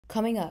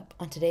Coming up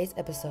on today's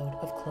episode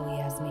of Chloe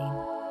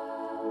Yasmin.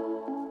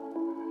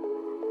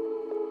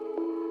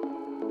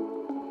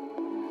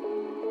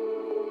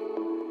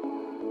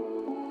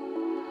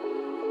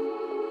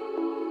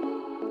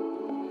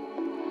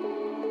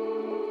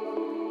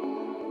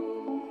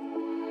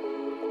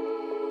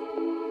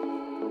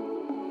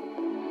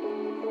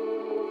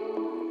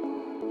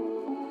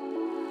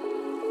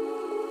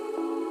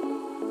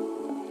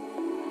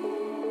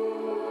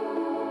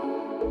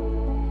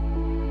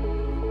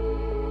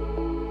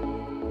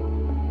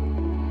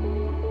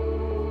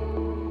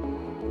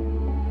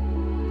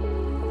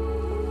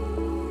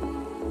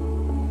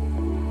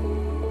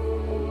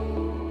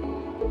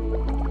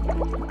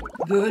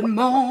 Good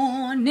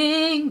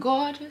morning,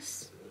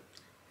 gorgeous.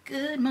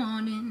 Good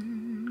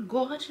morning,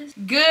 gorgeous.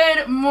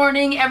 Good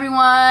morning,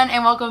 everyone,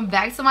 and welcome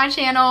back to my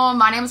channel.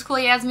 My name is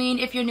Chloe Yasmin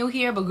if you're new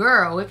here, but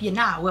girl, if you're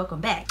not,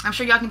 welcome back. I'm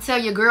sure y'all can tell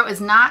your girl is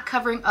not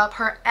covering up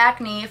her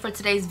acne for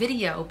today's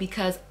video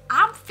because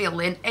I'm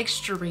feeling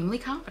extremely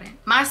confident.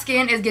 My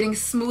skin is getting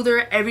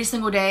smoother every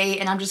single day,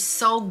 and I'm just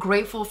so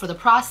grateful for the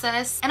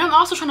process. And I'm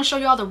also trying to show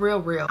y'all the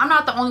real. I'm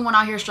not the only one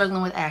out here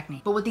struggling with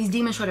acne. But what these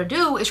demons try to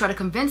do is try to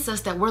convince us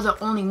that we're the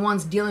only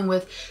ones dealing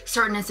with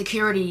certain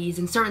insecurities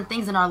and certain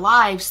things in our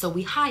lives, so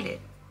we hide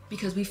it.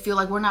 Because we feel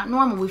like we're not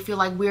normal. We feel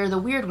like we're the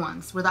weird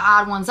ones. We're the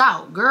odd ones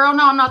out. Girl,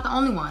 no, I'm not the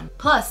only one.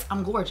 Plus,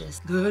 I'm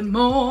gorgeous. Good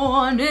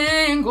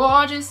morning,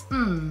 gorgeous.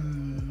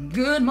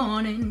 Good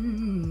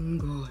morning,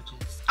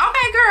 gorgeous.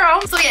 Okay,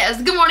 girl. So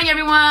yes, good morning,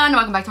 everyone.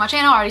 Welcome back to my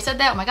channel. I already said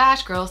that. Oh my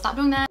gosh, girl, stop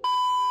doing that.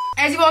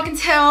 As you all can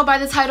tell by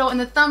the title and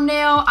the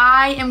thumbnail,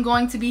 I am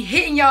going to be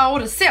hitting y'all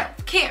with a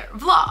self-care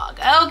vlog.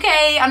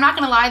 Okay, I'm not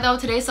gonna lie though,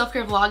 today's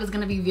self-care vlog is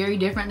gonna be very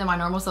different than my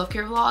normal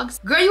self-care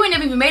vlogs. Girl, you ain't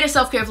never even made a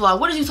self-care vlog.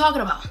 What are you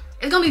talking about?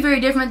 It's gonna be very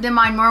different than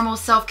my normal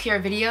self-care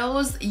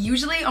videos.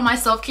 Usually on my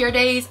self-care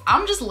days,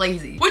 I'm just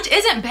lazy, which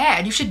isn't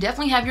bad. You should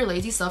definitely have your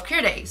lazy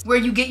self-care days where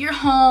you get your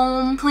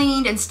home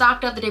cleaned and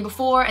stocked up the day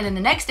before, and then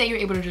the next day you're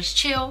able to just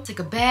chill, take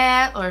a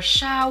bath or a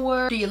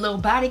shower, do your little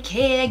body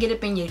care, get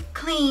up in your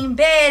clean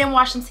bed and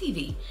watch some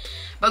TV.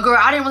 But girl,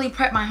 I didn't really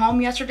prep my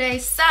home yesterday,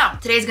 so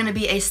today's gonna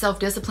be a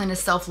self-discipline and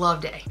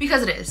self-love day.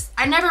 Because it is.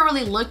 I never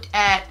really looked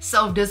at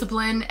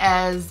self-discipline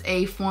as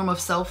a form of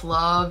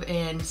self-love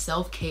and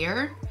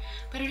self-care,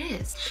 but it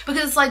is.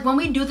 Because it's like when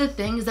we do the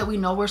things that we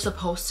know we're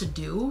supposed to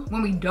do,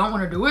 when we don't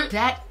wanna do it,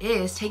 that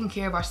is taking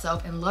care of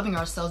ourselves and loving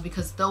ourselves,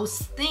 because those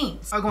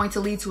things are going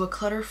to lead to a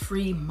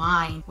clutter-free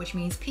mind, which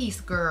means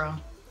peace, girl.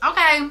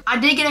 Okay, I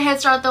did get a head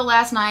start though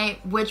last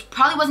night, which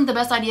probably wasn't the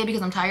best idea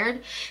because I'm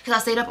tired. Because I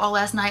stayed up all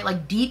last night,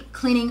 like deep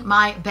cleaning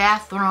my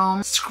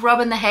bathroom,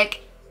 scrubbing the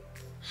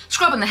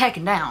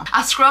heckin' down.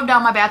 I scrubbed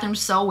down my bathroom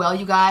so well,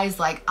 you guys.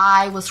 Like,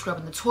 I was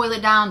scrubbing the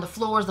toilet down, the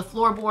floors, the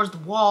floorboards, the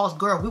walls.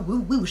 Girl,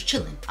 we was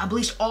chilling. I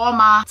bleached all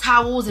my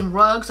towels and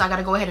rugs, so I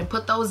gotta go ahead and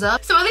put those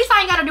up. So at least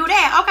I ain't gotta do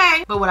that,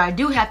 okay? But what I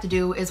do have to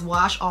do is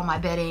wash all my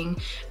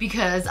bedding,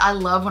 because I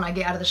love when I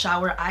get out of the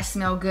shower, I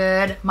smell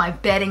good. My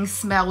bedding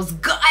smells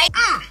good.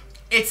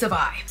 It's a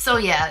vibe. So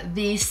yeah,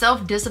 the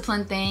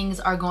self-discipline things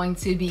are going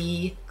to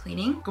be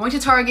cleaning, going to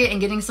Target and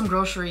getting some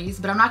groceries,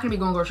 but I'm not gonna be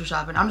going grocery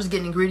shopping. I'm just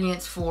getting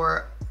ingredients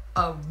for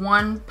a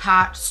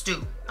one-pot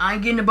stew. I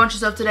ain't getting a bunch of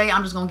stuff today.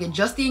 I'm just gonna get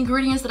just the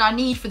ingredients that I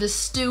need for the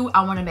stew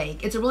I wanna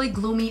make. It's a really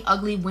gloomy,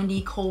 ugly,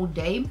 windy, cold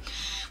day,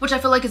 which I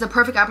feel like is a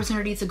perfect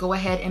opportunity to go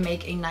ahead and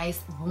make a nice,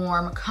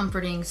 warm,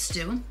 comforting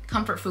stew.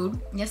 Comfort food,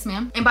 yes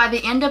ma'am. And by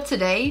the end of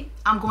today,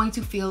 I'm going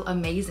to feel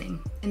amazing.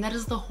 And that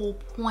is the whole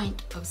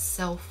point of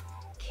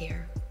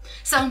self-care.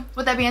 So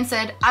with that being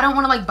said, I don't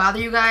wanna like bother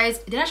you guys.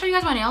 Did I show you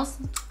guys my nails?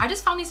 I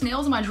just found these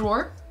nails in my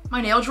drawer. My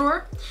nail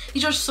drawer.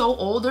 These are so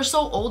old. They're so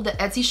old. The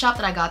Etsy shop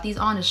that I got these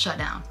on is shut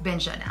down, been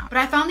shut down. But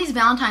I found these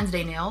Valentine's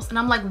Day nails and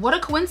I'm like, what a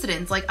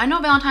coincidence. Like, I know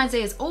Valentine's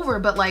Day is over,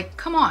 but like,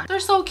 come on. They're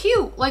so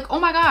cute. Like, oh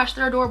my gosh,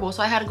 they're adorable.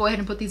 So I had to go ahead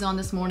and put these on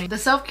this morning. The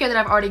self-care that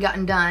I've already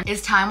gotten done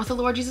is time with the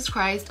Lord Jesus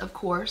Christ, of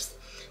course.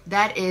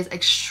 That is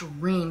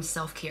extreme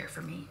self-care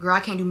for me. Girl,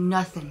 I can't do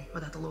nothing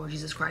without the Lord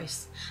Jesus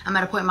Christ. I'm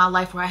at a point in my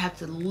life where I have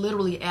to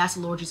literally ask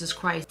the Lord Jesus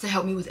Christ to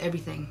help me with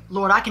everything.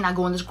 Lord, I cannot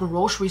go in this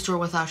grocery store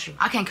without you.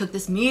 I can't cook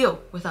this meal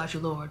without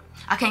you, Lord.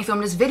 I can't film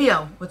this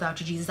video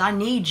without you, Jesus. I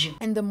need you.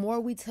 And the more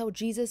we tell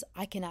Jesus,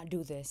 I cannot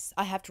do this.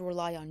 I have to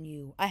rely on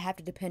you. I have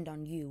to depend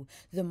on you.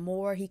 The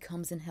more he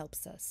comes and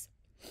helps us,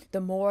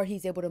 the more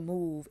he's able to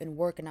move and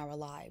work in our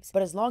lives.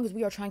 But as long as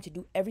we are trying to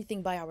do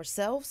everything by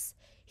ourselves,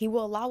 he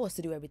will allow us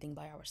to do everything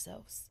by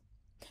ourselves.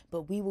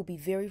 But we will be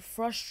very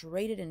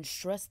frustrated and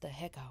stressed the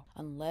heck out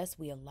unless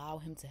we allow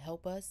him to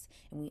help us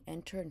and we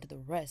enter into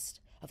the rest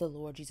of the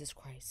Lord Jesus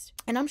Christ.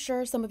 And I'm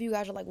sure some of you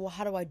guys are like, well,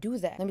 how do I do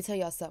that? Let me tell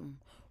y'all something.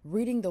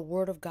 Reading the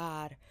word of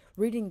God,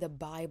 reading the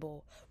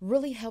Bible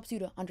really helps you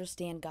to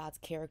understand God's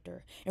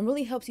character and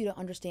really helps you to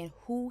understand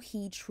who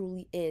he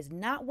truly is.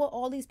 Not what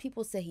all these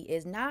people say he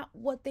is, not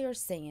what they're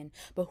saying,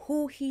 but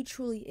who he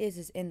truly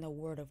is in the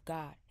Word of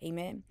God.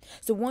 Amen.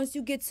 So once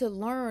you get to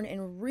learn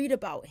and read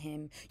about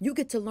him, you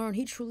get to learn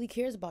he truly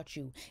cares about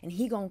you and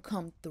he gonna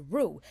come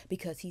through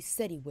because he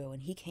said he will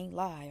and he can't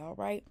lie. All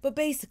right. But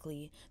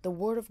basically, the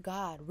Word of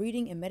God,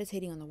 reading and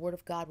meditating on the Word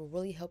of God will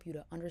really help you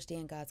to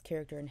understand God's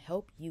character and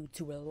help you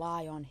to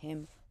rely on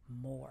him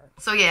more.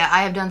 So yeah,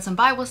 I have done some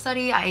Bible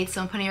study. I ate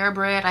some Panera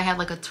bread. I had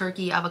like a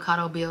turkey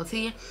avocado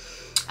BLT.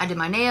 I did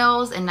my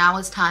nails, and now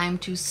it's time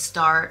to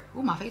start.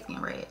 Ooh, my face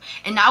getting red.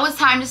 And now it's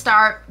time to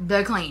start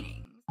the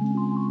cleaning.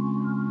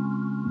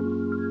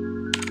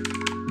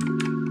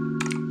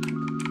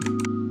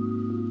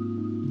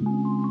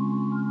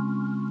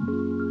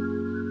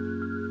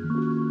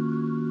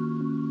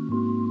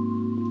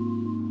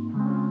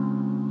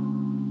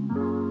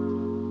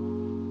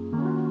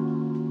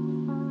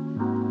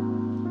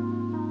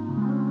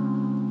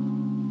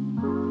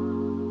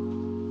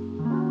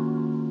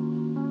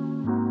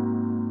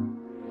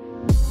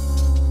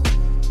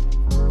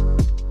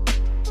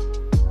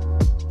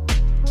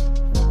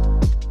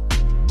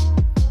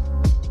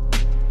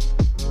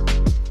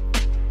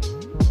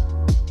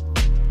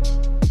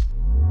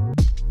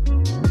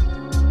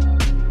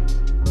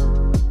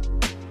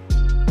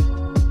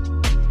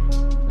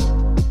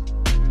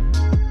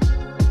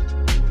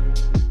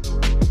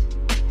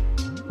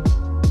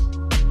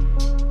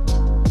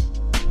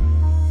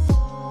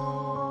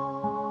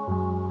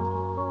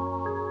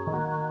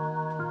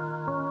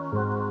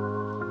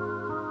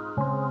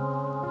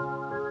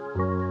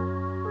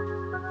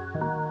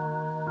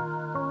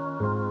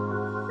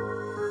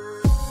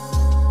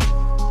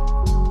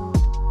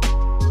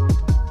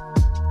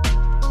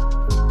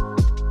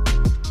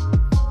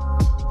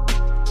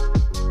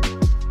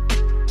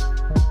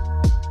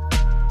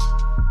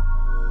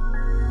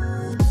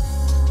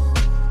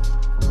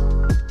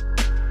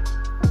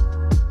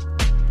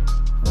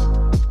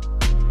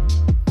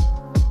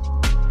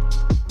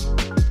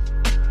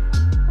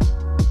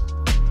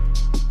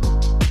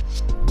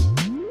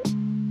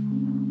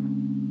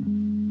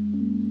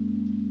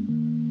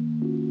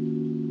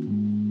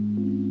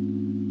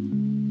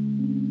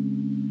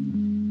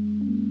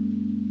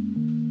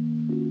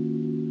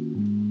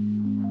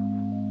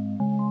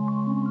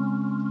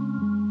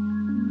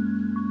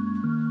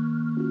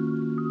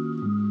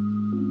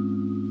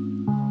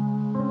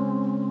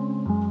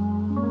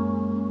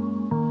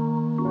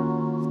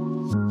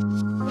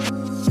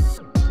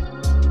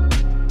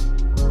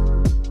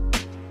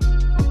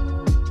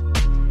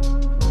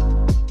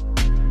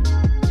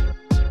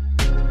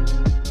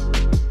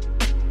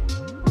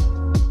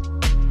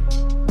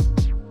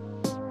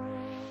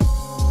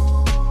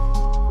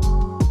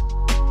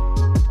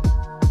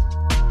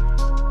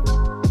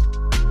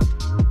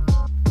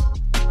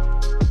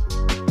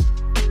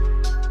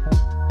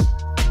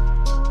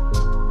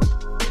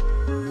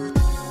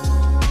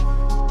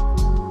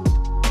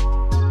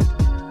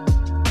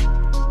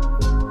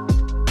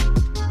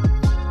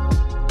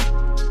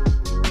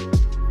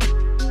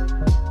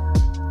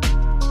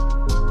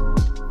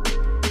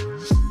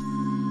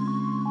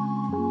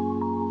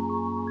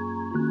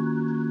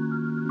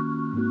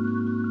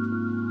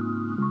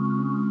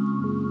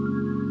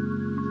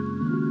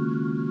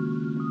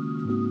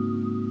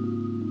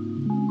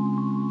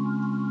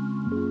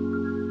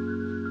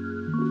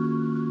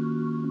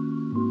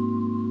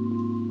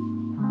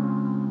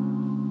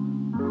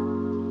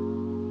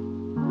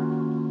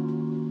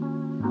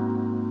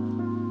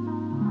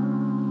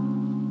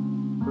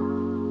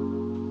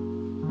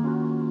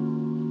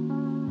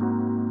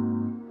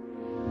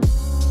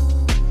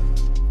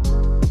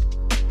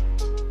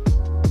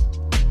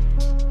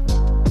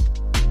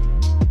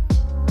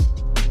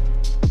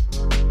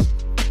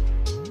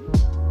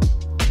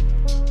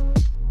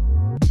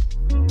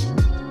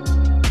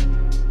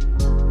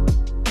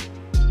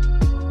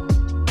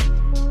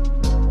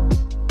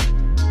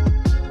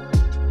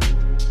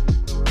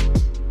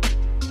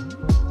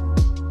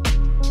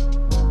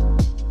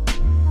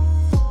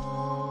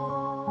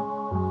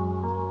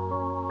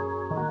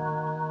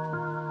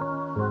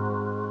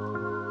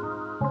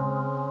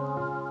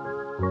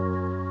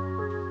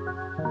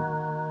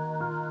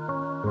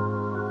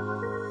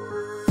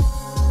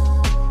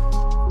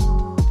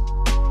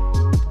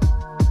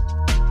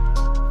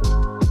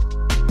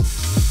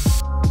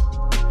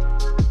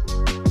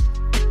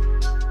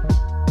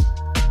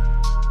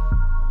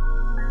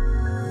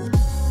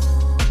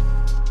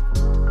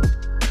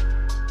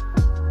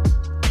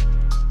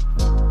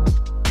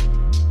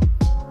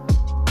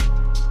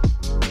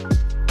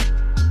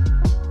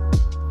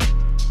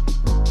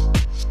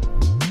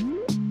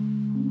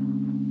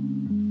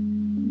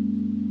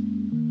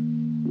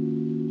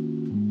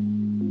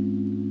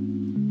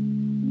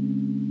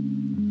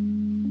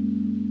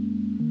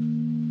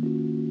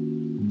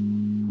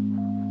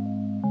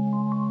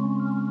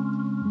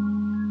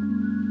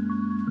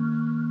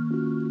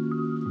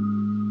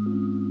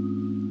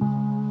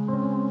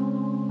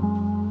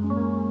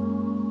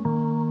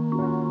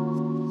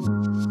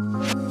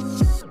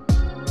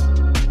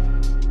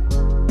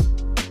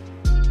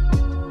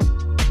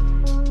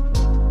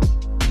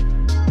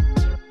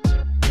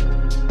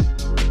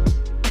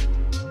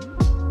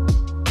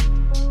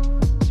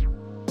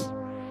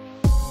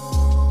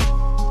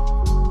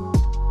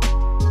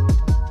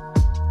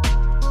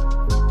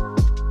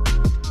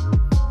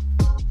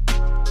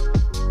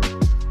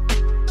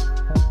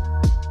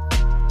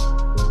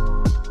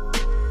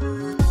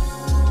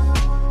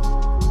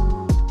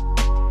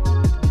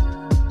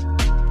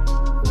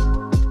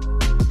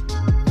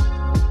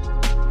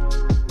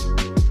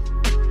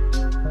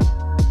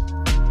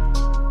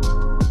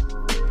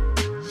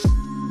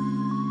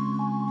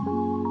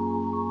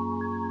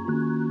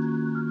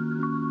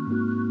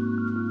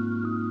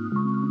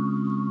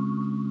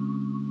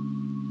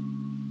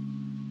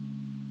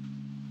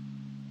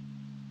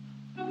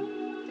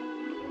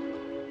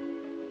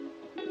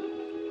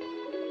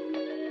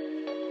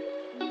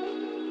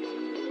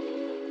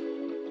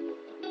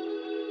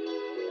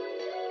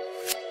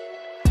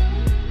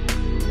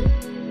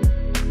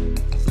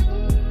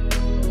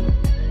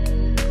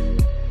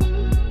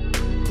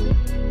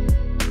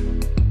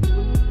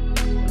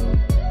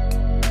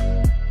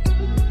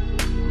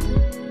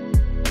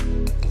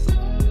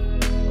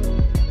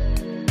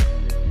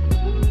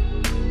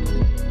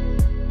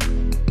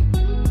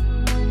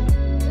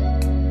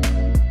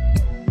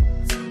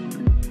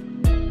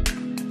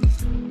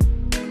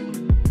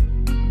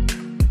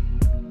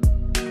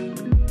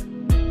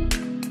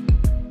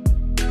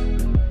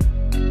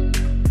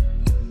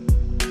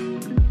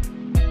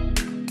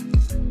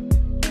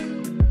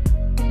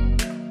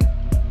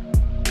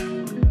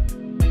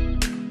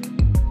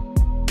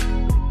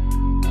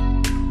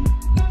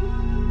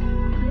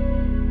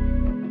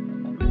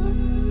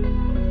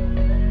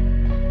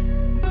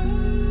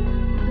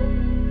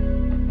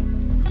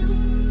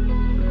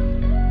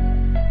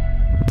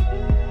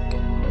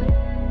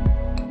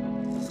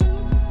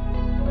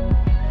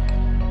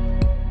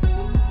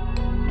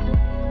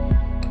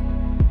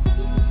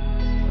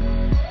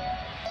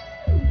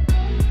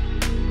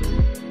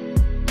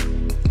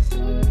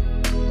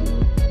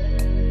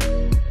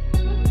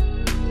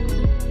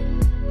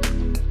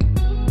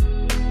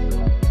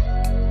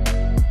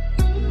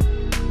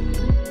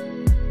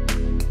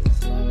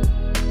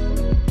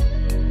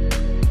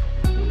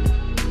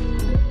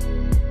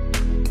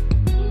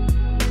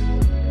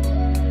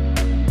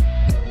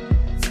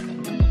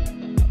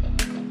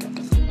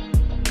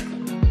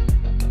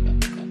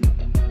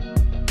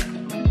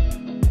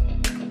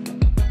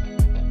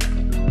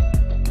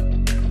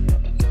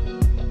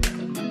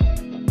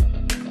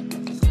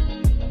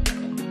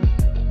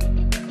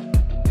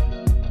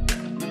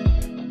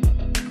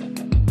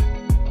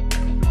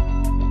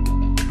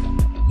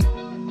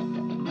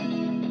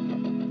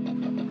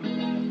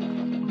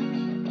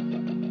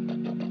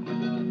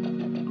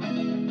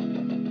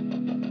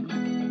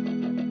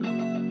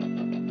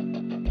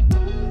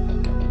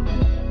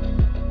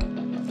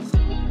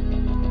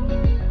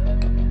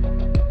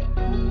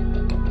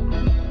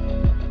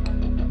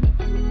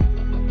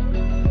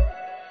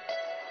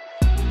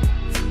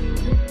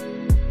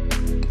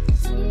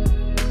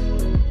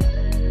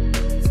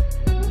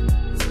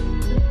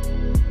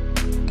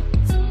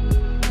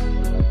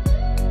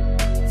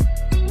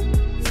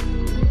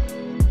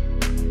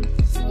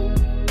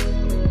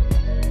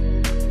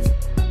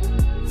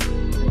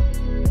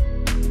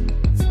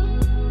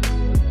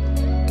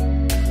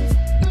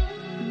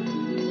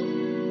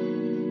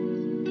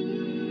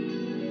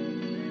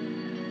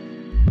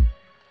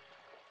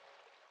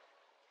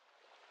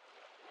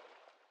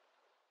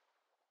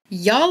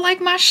 Y'all like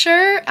my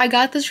shirt? I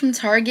got this from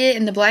Target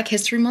in the Black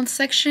History Month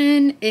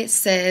section. It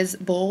says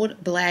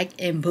bold, black,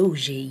 and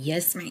bougie.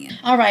 Yes, ma'am.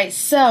 All right,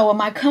 so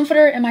my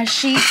comforter and my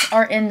sheets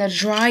are in the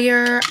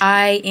dryer.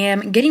 I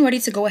am getting ready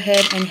to go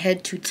ahead and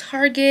head to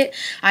Target.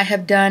 I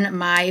have done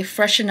my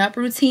freshen up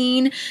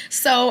routine.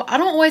 So I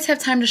don't always have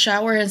time to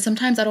shower, and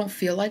sometimes I don't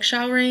feel like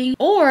showering,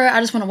 or I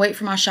just want to wait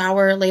for my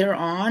shower later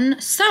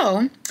on.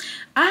 So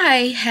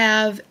I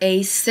have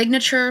a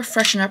signature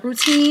freshen up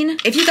routine.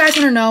 If you guys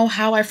want to know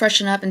how I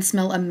freshen up and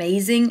smell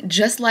amazing,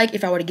 just like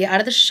if I were to get out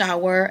of the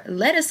shower,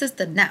 let a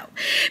sister know,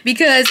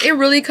 because it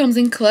really comes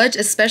in clutch,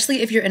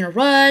 especially if you're in a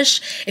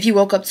rush, if you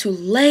woke up too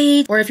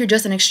late, or if you're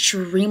just an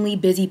extremely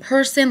busy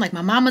person like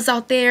my mama's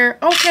out there.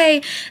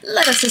 Okay,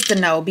 let a sister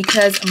know,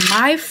 because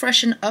my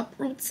freshen up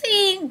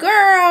routine,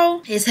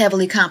 girl, is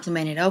heavily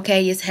complimented.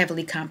 Okay, it's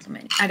heavily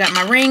complimented. I got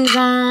my rings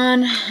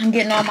on, I'm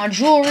getting all my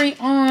jewelry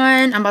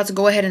on. I'm about to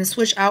go ahead and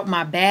switch out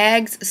my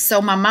bags.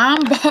 So my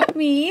mom bought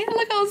me,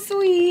 look how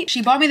sweet,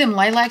 she bought me them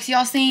lilacs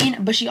y'all seen,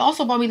 but she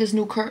also bought me this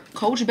new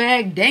Coach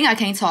bag. Dang, I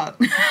can't talk.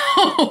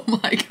 Oh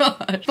my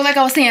god. But like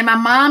I was saying, my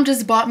mom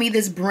just bought me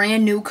this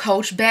brand new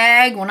Coach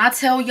bag. When I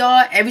tell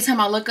y'all, every time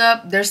I look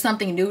up, there's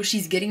something new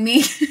she's getting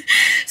me.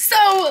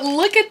 So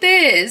look at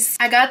this.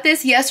 I got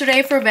this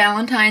yesterday for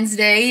Valentine's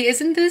Day.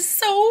 Isn't this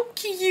so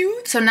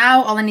cute? So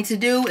now all I need to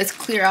do is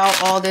clear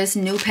out all this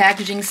new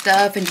packaging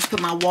stuff and just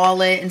put my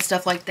wallet and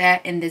stuff like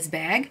that in this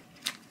bag.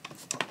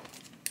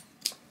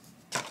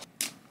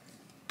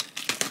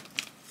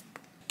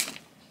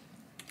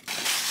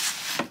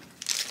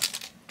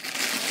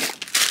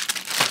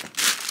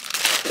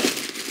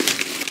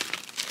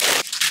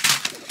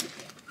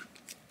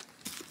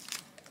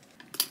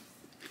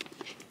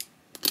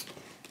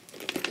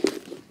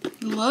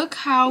 Look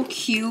how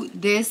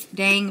cute this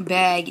dang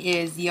bag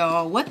is,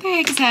 y'all. What the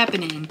heck is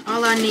happening?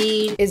 All I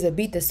need is a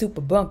beat the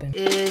super bumping.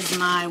 Is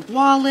my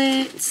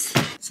wallet,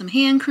 some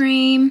hand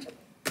cream,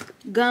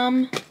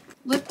 gum,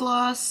 lip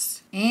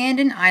gloss, and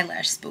an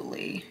eyelash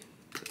spoolie.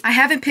 I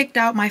haven't picked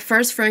out my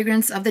first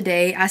fragrance of the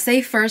day. I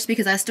say first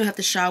because I still have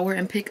to shower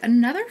and pick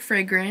another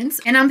fragrance.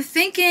 And I'm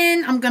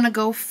thinking I'm gonna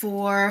go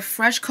for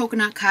Fresh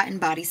Coconut Cotton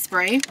Body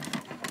Spray.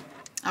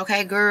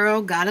 Okay,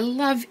 girl, gotta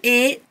love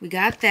it. We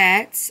got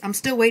that. I'm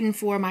still waiting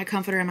for my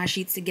comforter and my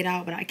sheets to get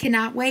out, but I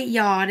cannot wait,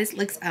 y'all. This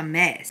looks a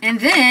mess. And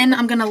then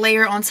I'm gonna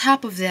layer on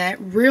top of that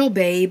Real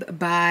Babe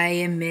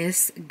by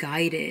Miss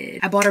Guided.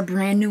 I bought a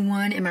brand new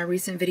one in my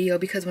recent video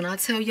because when I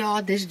tell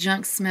y'all this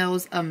junk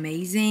smells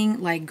amazing,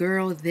 like,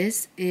 girl,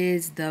 this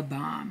is the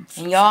bomb.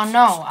 And y'all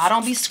know I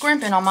don't be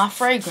scrimping on my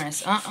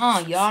fragrance.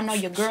 Y'all know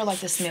your girl like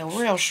to smell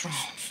real strong.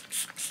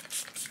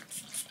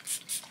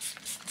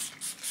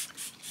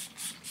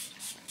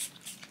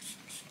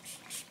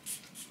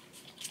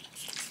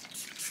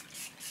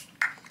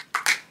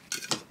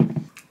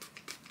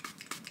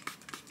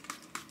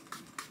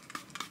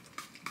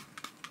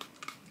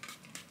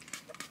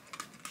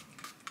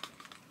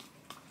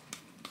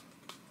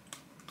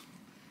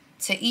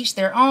 To each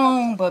their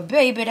own, but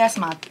baby, that's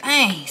my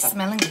thing.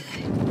 Smelling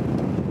good.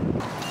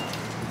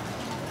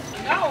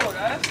 No,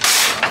 that's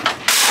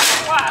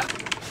why.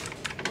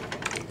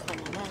 Come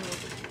on,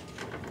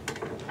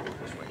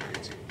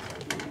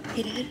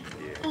 he did?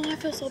 Oh, I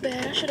feel so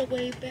bad. I should have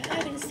waved back.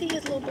 I didn't see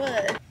his little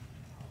butt.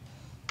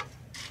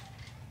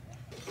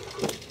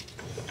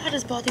 I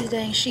just bought these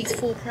dang sheets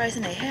full price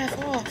and they half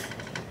off.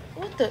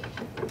 What the?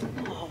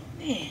 Oh,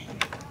 man.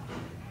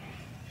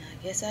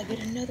 I guess I get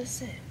another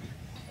set.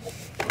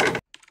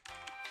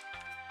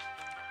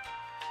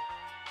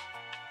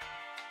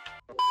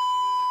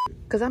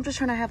 Because I'm just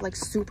trying to have like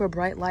super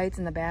bright lights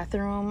in the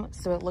bathroom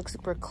so it looks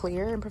super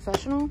clear and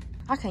professional.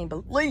 I can't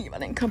believe I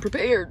didn't come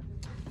prepared.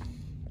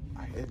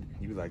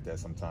 You be like that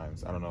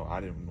sometimes. I don't know.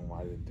 I didn't know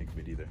why I didn't think of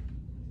it either.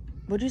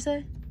 What'd you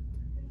say?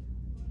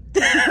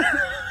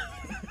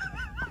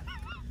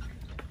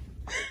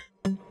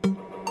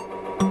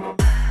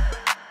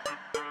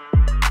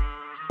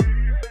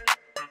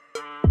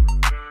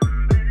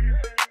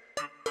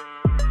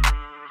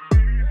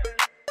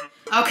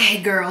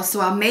 Okay, girl, so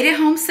I made it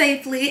home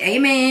safely.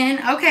 Amen.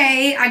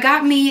 Okay, I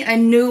got me a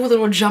new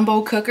little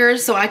jumbo cooker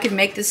so I can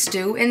make the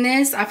stew in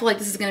this. I feel like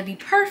this is gonna be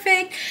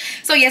perfect.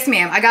 So yes,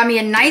 ma'am, I got me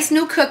a nice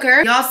new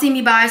cooker. Y'all see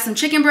me buy some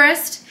chicken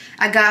breast.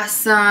 I got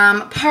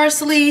some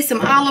parsley, some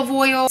olive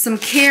oil, some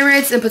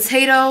carrots and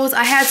potatoes.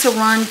 I had to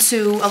run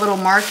to a little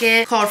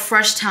market called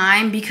Fresh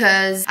Time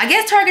because I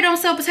guess Target don't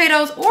sell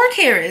potatoes or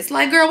carrots.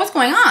 Like, girl, what's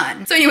going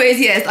on? So anyways,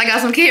 yes, I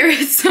got some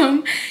carrots,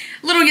 some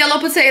little yellow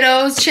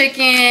potatoes,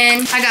 chicken.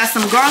 I got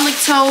some garlic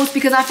toast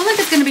because I feel like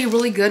it's gonna be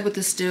really good with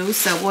the stew,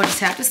 so we'll just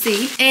have to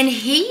see. And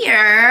here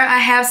I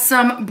have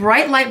some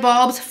bright light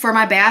bulbs for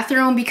my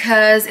bathroom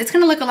because it's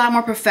gonna look a lot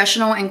more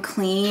professional and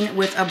clean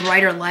with a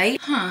brighter light.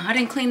 I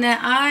didn't clean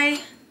that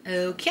eye.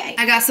 Okay,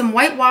 I got some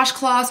white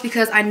washcloths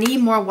because I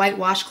need more white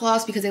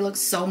washcloths because they look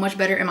so much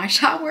better in my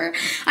shower.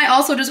 I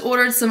also just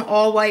ordered some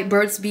all white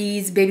Burt's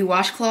Bees baby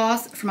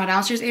washcloths for my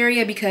downstairs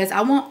area because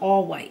I want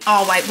all white.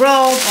 All white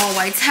robe, all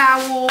white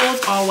towels,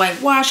 all white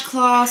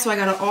washcloths. So I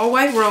got an all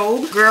white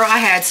robe. Girl, I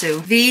had to.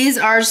 These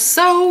are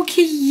so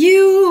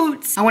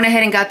cute. I went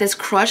ahead and got this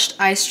crushed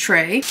ice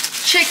tray.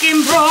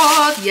 Chicken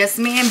broth. Yes,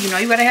 ma'am. You know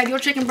you gotta have your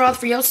chicken broth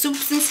for your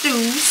soups and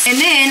stews. And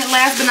then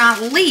last but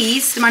not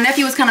least, my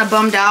nephew was kind of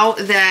bummed out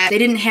that they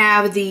didn't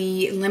have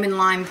the lemon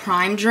lime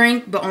prime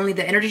drink, but only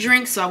the energy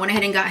drink. So I went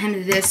ahead and got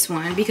him this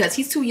one because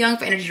he's too young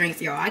for energy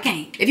drinks, y'all. I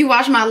can't. If you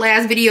watched my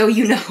last video,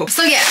 you know.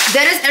 So yeah,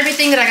 that is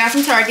everything that I got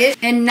from Target.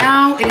 And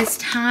now it is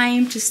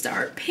time to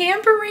start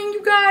pampering,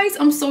 you guys.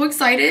 I'm so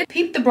excited.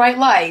 Peep the bright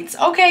lights.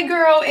 Okay,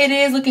 girl, it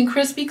is looking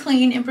crispy,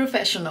 clean, and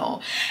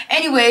professional.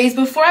 Anyways,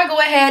 before I go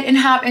ahead and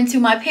hop into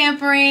my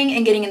pampering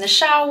and getting in the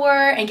shower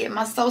and get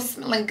myself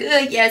smelling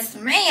good, yes,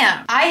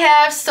 ma'am, I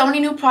have so many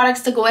new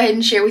products to go ahead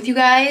and share with you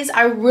guys.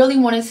 I really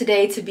wanted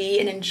today to be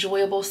an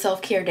enjoyable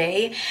self-care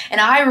day, and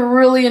I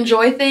really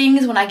enjoy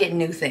things when I get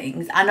new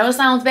things. I know it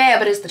sounds bad,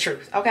 but it's the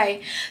truth,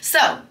 okay?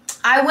 So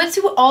I went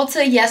to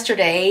Ulta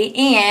yesterday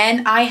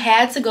and I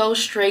had to go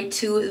straight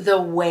to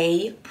the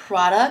Way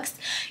products.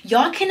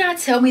 Y'all cannot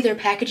tell me their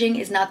packaging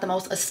is not the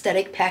most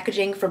aesthetic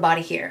packaging for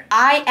body care.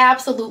 I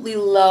absolutely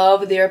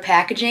love their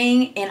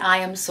packaging and I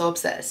am so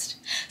obsessed.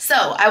 So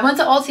I went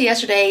to Ulta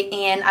yesterday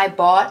and I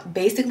bought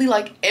basically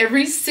like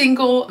every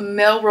single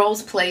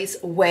Melrose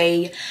Place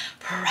Way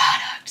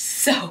product.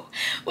 So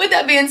with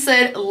that being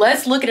said,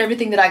 let's look at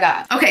everything that I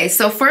got. Okay,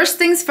 so first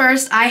things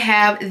first, I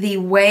have the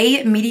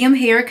Way medium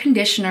hair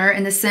conditioner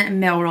in the scent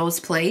Melrose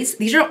Place.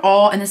 These are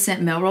all in the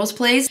scent Melrose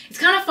Place. It's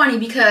kind of funny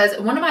because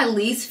one of my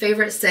least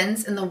favorite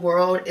scents in the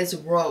world is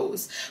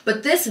rose,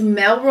 but this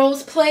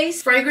Melrose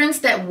Place fragrance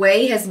that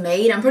Way has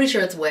made, I'm pretty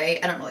sure it's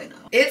Way, I don't really know,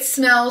 it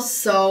smells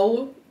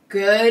so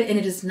good, and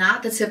it is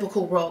not the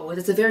typical rose.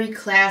 It's a very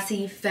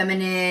classy,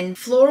 feminine,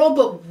 floral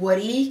but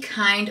woody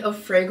kind of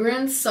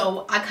fragrance.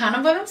 So I kind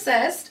of am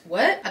obsessed.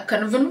 What? I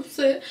kind of am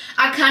obsessed.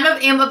 I kind of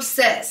am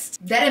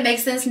obsessed. That didn't make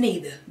sense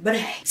neither, but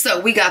hey.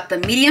 So we got the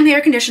medium hair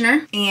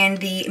conditioner and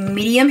the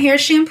medium hair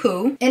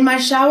shampoo. In my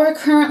shower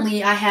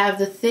currently, I have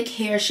the thick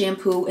hair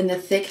shampoo and the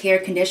thick hair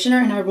conditioner,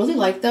 and I really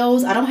like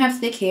those. I don't have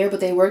thick hair, but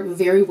they work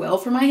very well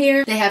for my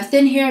hair. They have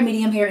thin hair,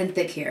 medium hair, and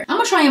thick hair. I'm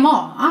gonna try them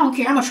all. I don't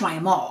care. I'm gonna try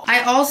them all.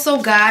 I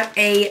also got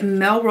a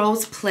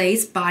Melrose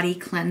Place body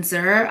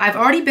cleanser. I've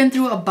already been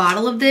through a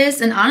bottle of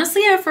this, and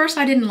honestly at first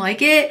I didn't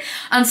like it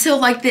until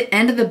like the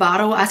end of the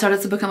bottle. I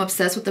started to become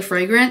obsessed with the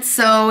fragrance.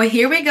 So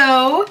here we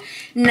go.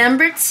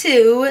 Number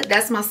 2.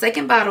 That's my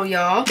second bottle,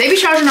 y'all. They be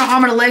charging an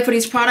arm and a leg for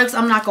these products,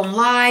 I'm not gonna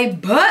lie,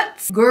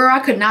 but girl, I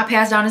could not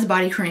pass down this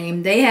body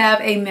cream. They have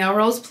a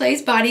Melrose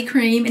Place body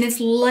cream and it's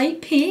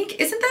light pink.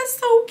 Isn't that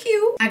so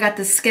cute? I got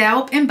the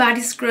scalp and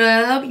body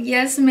scrub.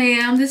 Yes,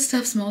 ma'am. This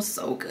stuff smells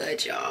so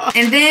good, y'all.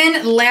 And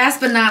then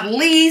last but not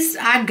least,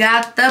 I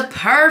got the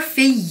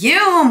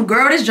perfume.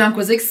 Girl, this junk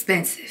was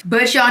expensive,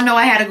 but y'all know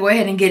I had to go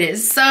ahead and get it.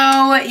 So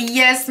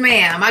yes,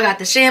 ma'am. I got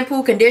the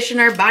shampoo,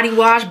 conditioner, body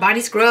wash, body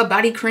scrub,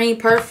 body cream,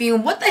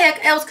 perfume. What the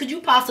heck else could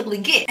you possibly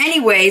get?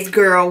 Anyways,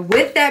 girl,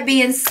 with that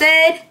being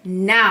said,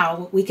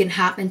 now we can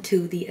hop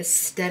into the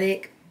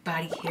aesthetic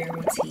body care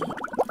routine.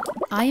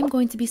 I am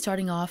going to be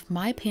starting off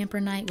my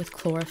pamper night with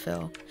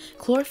chlorophyll.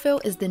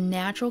 Chlorophyll is the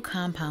natural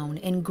compound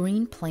in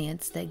green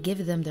plants that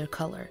give them their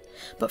color.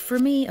 But for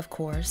me, of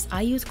course,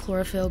 I use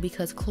chlorophyll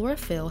because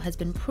chlorophyll has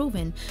been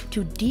proven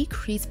to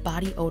decrease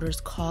body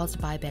odors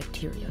caused by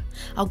bacteria.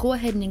 I'll go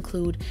ahead and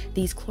include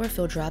these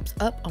chlorophyll drops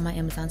up on my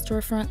Amazon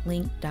storefront,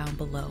 link down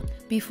below.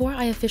 Before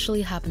I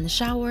officially hop in the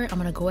shower, I'm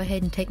gonna go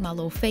ahead and take my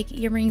little fake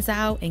earrings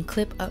out and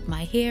clip up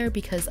my hair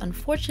because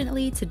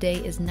unfortunately today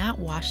is not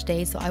wash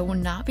day, so I will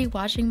not be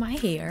washing my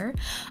hair.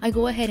 I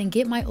go ahead and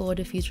get my oil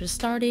diffuser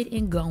started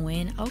and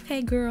going.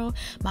 Okay, girl,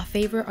 my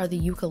favorite are the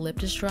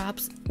eucalyptus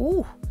drops.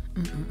 Ooh.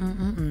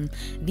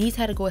 These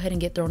had to go ahead and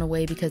get thrown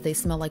away because they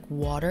smell like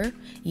water.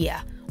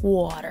 Yeah,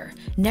 water.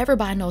 Never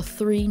buy no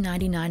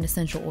 $3.99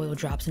 essential oil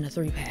drops in a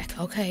 3-pack,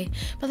 okay?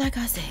 But like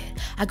I said,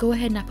 I go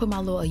ahead and I put my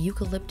little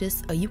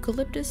eucalyptus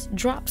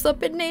drops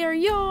up in there,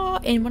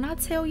 y'all. And when I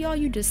tell y'all,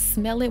 you just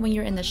smell it when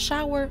you're in the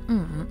shower.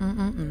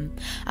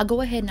 I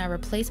go ahead and I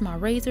replace my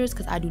razors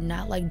because I do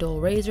not like dull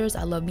razors.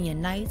 I love me a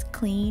nice,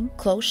 clean,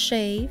 close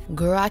shave.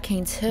 Girl, I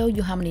can't tell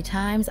you how many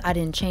times I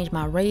didn't change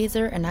my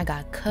razor and I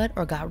got cut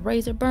or got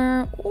razor burn.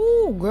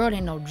 Ooh, girl, that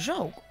ain't no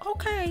joke.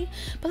 Okay,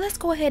 but let's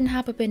go ahead and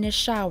hop up in this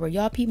shower.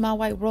 Y'all peep my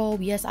white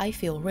robe. Yes, I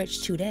feel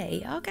rich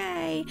today.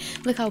 Okay,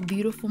 look how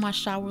beautiful my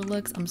shower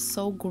looks. I'm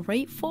so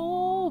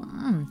grateful.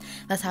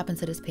 Let's hop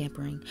into this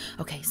pampering.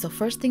 Okay, so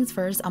first things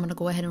first, I'm gonna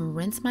go ahead and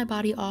rinse my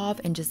body off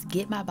and just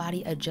get my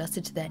body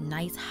adjusted to that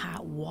nice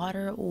hot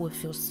water. Oh, it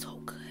feels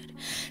so good.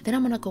 Then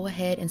I'm gonna go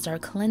ahead and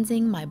start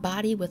cleansing my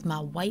body with my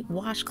white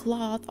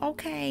washcloth,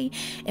 okay,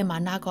 and my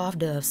knockoff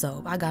Dove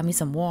soap. I got me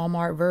some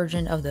Walmart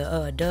version of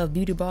the Dove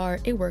Beauty Bar.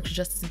 It works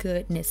just as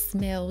good and it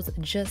smells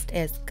just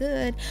as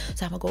good.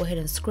 So I'm gonna go ahead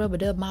and scrub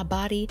it up my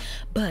body.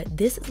 But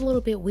this is a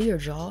little bit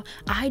weird, y'all.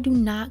 I do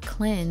not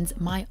cleanse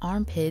my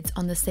armpits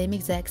on the same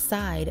exact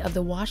side of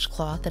the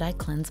washcloth that I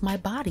cleanse my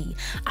body.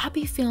 I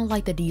be feeling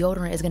like the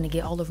deodorant is gonna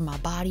get all over my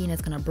body and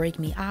it's gonna break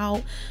me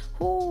out.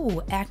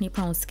 Ooh, acne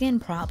prone skin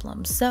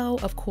problems. So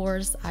of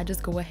course I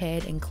just go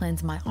ahead and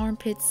cleanse my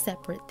armpits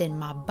separate than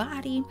my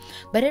body,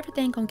 but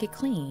everything gonna get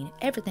clean.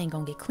 Everything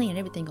gonna get clean.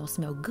 Everything gonna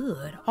smell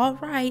good. All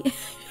right.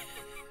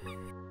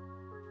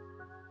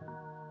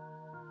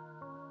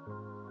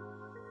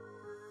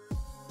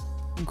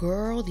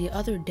 Girl, the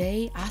other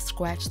day I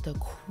scratched the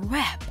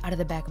crap out of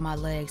the back of my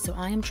leg, so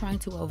I am trying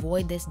to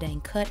avoid this dang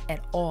cut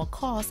at all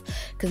costs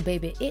because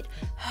baby, it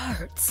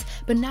hurts.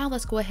 But now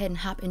let's go ahead and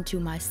hop into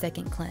my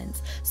second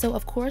cleanse. So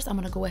of course I'm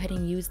gonna go ahead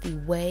and use the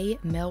Way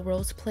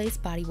Melrose Place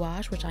body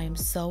wash, which I am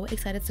so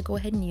excited to go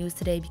ahead and use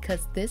today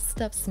because this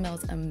stuff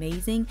smells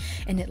amazing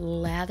and it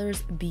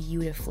lathers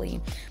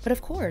beautifully. But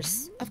of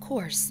course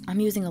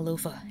I'm using a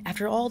loofah.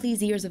 After all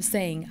these years of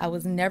saying I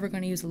was never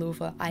gonna use a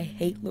loofah, I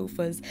hate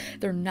loofahs.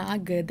 They're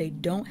not good. They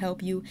don't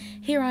help you.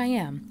 Here I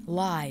am,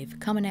 live,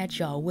 coming at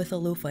y'all with a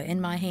loofah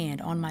in my hand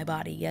on my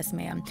body. Yes,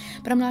 ma'am.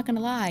 But I'm not gonna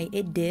lie,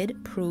 it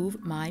did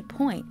prove my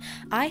point.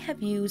 I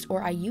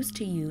used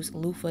to use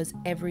loofahs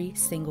every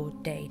single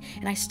day,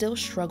 and I still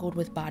struggled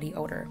with body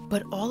odor.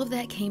 But all of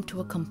that came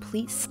to a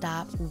complete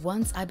stop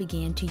once I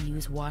began to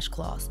use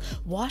washcloths.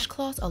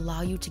 Washcloths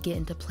allow you to get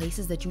into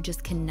places that you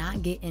just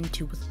cannot get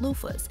into with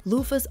loofahs.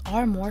 Loofahs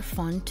are more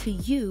fun to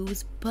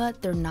use,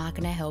 but they're not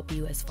gonna help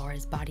you as far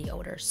as body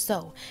odor.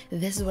 So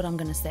this is what I'm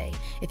gonna say.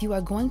 If you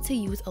are going to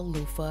use a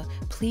loofah,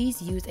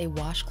 please use a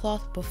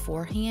washcloth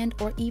beforehand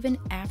or even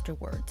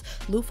afterwards.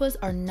 Loofahs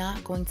are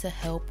not going to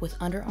help with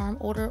underarm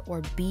odor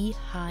or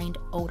behind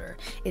odor.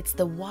 It's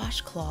the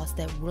washcloths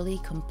that really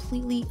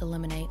completely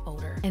eliminate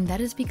odor. And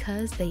that is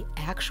because they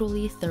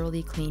actually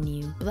thoroughly clean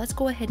you. But let's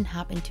go ahead and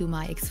hop into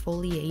my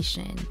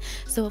exfoliation.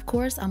 So of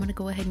course, I'm gonna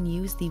go ahead and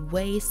use the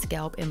Way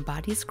Scalp and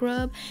Body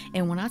Scrub.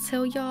 And when I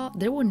tell y'all,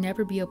 there will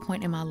never be a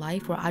point in my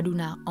life where I do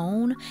not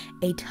own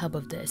a tub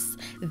of this.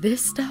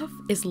 This stuff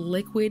is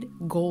liquid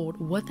gold.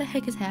 What the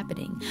heck is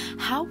happening?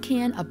 How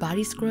can a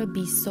body scrub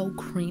be so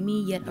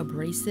creamy yet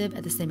abrasive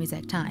at the same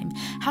exact time?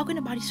 How can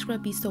a body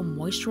scrub be so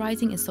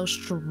moisturizing and so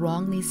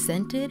strongly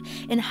scented?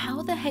 And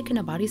how the heck can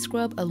a body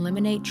scrub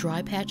eliminate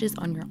dry patches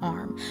on your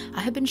arm?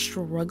 I have been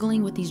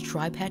struggling with these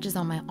dry patches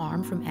on my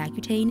arm from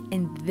Accutane,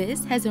 and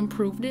this has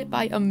improved it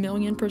by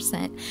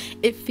 1,000,000%.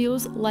 It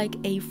feels like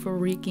a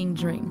freaking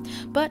dream.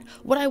 But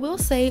what I will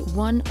say,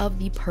 one of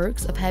the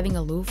perks of having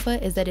a loofah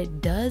is that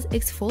it does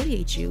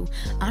exfoliate you.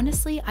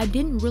 Honestly, I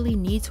didn't really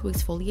need to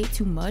exfoliate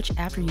too much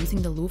after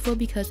using the loofah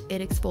because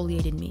it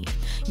exfoliated me.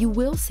 You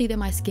will see that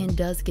my skin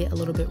does get a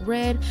little bit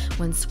red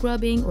when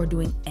scrubbing or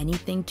doing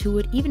anything to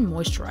it, even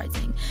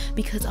moisturizing,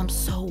 because I'm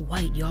so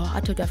white, y'all. I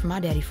took that from my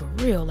daddy for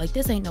real. Like,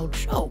 this ain't no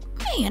joke.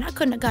 Man, I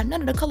couldn't have got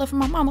none of the color from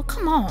my mama.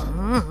 Come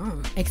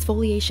on.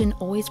 Exfoliation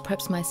always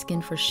preps my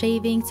skin for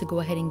shaving to go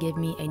ahead and give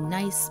me a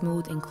nice,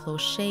 smooth, and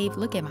close shave.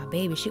 Look at my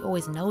baby. She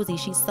always nosy.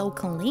 She's so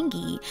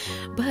clingy.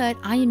 But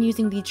I am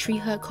using the Tree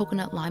Hut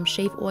Coconut Lime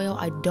Shave Oil.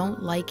 I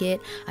don't like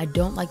it. I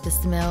don't like the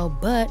smell,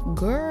 but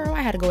girl,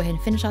 I had to go ahead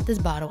and finish out this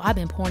bottle. I've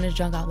been pouring this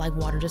junk out like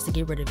water just to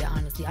get rid of it,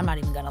 honestly. I'm not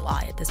even gonna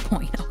lie at this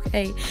point,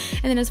 okay?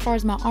 And then as far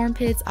as my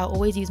armpits, I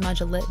always use my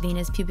Gillette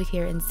Venus Pubic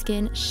Hair and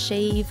Skin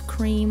Shave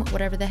Cream,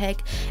 whatever the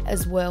heck,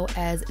 as well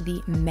as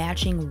the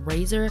matching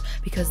razor,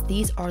 because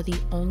these are the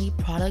only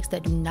products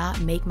that do not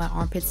make my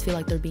armpits feel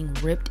like they're being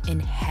ripped in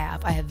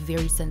half. I have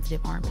very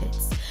sensitive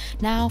armpits.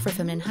 Now for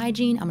feminine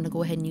hygiene, I'm gonna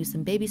go ahead and use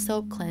some baby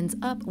soap, cleanse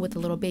up with a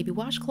little baby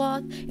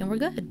washcloth, and we're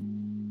good.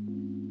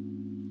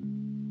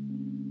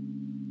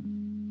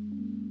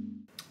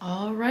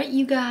 All right,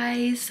 you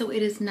guys, so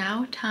it is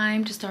now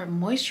time to start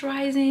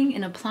moisturizing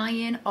and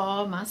applying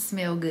all my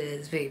smell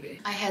goods,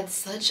 baby. I had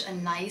such a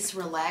nice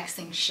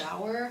relaxing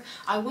shower.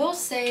 I will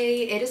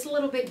say it is a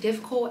little bit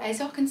difficult. As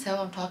y'all can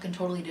tell, I'm talking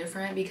totally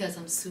different because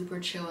I'm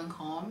super chill and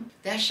calm.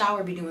 That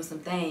shower be doing some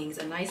things.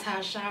 A nice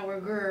hot shower,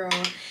 girl.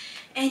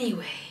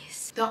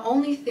 Anyways, the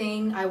only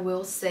thing I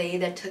will say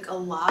that took a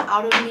lot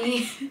out of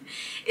me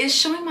is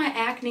showing my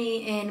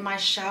acne in my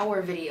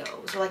shower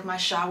videos or like my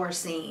shower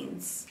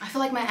scenes. I feel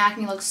like my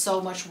acne looks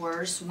so much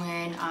worse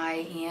when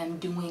I am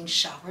doing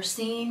shower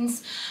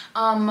scenes.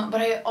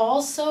 But I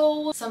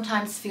also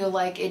sometimes feel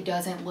like it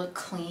doesn't look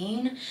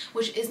clean,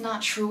 which is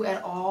not true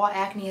at all.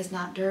 Acne is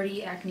not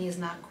dirty. Acne is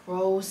not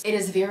gross. It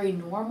is very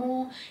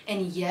normal.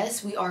 And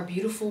yes, we are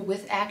beautiful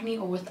with acne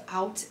or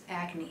without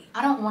acne.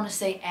 I don't want to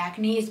say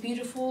acne is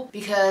beautiful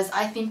because I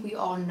I think we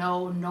all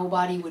know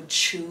nobody would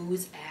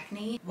choose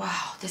acne.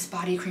 Wow, this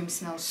body cream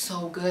smells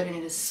so good and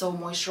it is so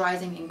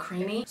moisturizing and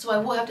creamy. So I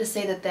will have to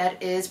say that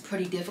that is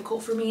pretty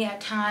difficult for me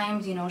at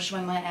times, you know,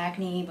 showing my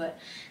acne, but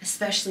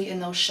especially in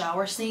those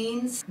shower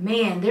scenes.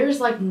 Man, there's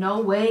like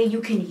no way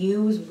you can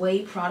use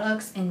Way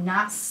products and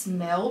not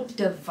smell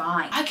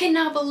divine. I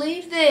cannot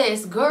believe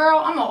this. Girl,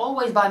 I'm gonna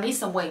always buy me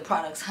some Way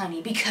products,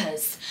 honey,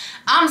 because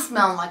I'm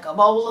smelling like a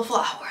bowl of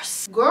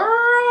flowers.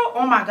 Girl,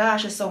 oh my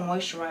gosh, it's so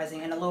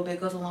moisturizing and a little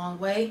bit goes a long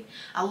way.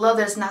 I love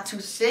that it's not too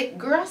thick.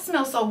 Girl, it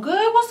smells so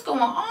good. What's going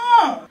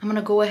on? I'm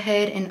gonna go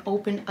ahead and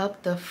open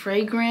up the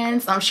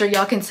fragrance. I'm sure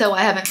y'all can tell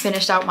I haven't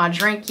finished out my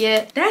drink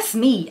yet. That's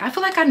me. I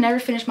feel like I never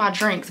finish my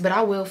drinks, but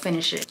I will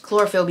finish it.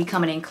 Chlorophyll be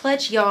coming in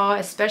clutch, y'all,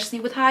 especially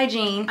with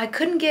hygiene. I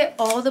couldn't get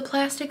all the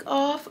plastic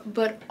off,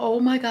 but oh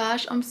my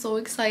gosh, I'm so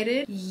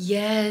excited.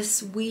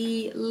 Yes,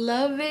 we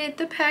love it.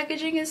 The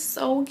packaging is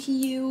so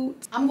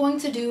cute. I'm going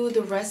to do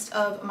the rest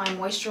of my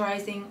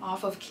moisturizing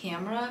off of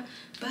camera,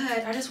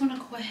 but I just want to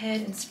go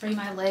ahead and spray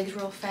my legs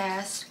real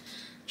fast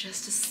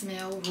just to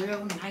smell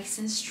real nice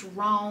and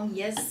strong.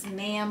 Yes,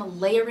 ma'am.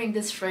 Layering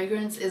this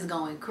fragrance is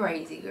going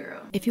crazy,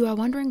 girl. If you are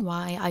wondering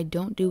why I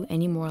don't do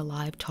any more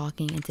live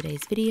talking in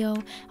today's video,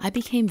 I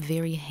became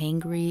very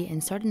hangry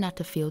and started not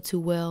to feel too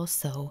well,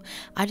 so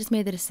I just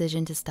made the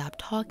decision to stop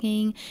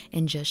talking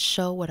and just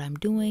show what I'm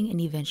doing and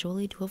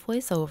eventually do a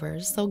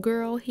voiceover. So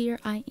girl, here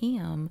I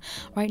am.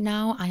 Right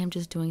now, I am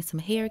just doing some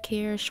hair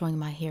care, showing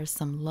my hair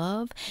some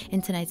love.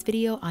 In tonight's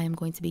video, I am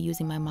going to be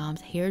using my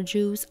mom's hair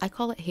juice. I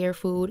call it hair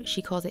food.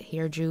 She calls it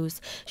hair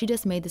juice. She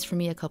just made this for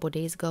me a couple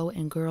days ago,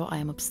 and girl, I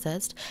am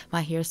obsessed.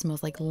 My hair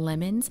smells like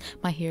lemons.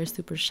 My hair is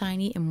super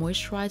shiny and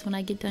moisturized when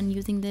I get done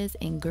using this,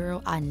 and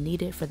girl, I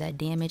need it for that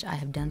damage I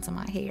have done to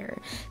my hair.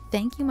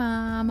 Thank you,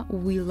 Mom.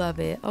 We love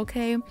it.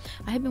 Okay,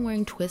 I have been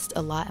wearing twists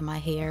a lot in my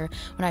hair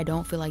when I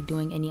don't feel like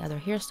doing any other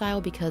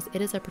hairstyle because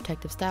it is a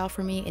protective style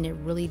for me and it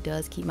really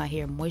does keep my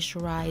hair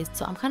moisturized.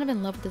 So I'm kind of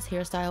in love with this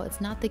hairstyle.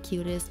 It's not the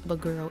cutest, but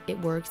girl, it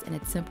works and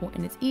it's simple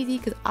and it's easy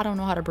because I don't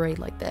know how to braid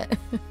like that.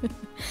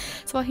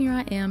 So here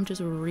I am just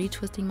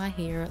retwisting my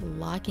hair,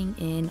 locking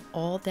in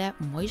all that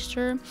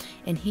moisture,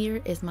 and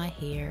here is my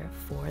hair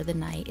for the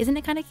night. Isn't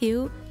it kind of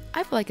cute?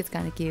 I feel like it's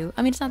kind of cute.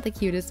 I mean, it's not the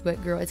cutest,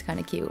 but girl, it's kind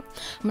of cute.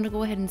 I'm gonna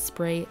go ahead and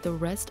spray the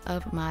rest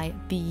of my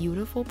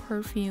beautiful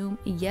perfume.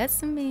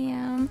 Yes,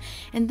 ma'am.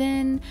 And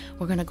then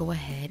we're gonna go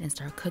ahead and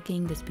start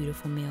cooking this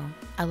beautiful meal.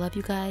 I love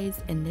you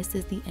guys, and this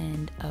is the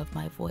end of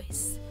my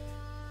voice.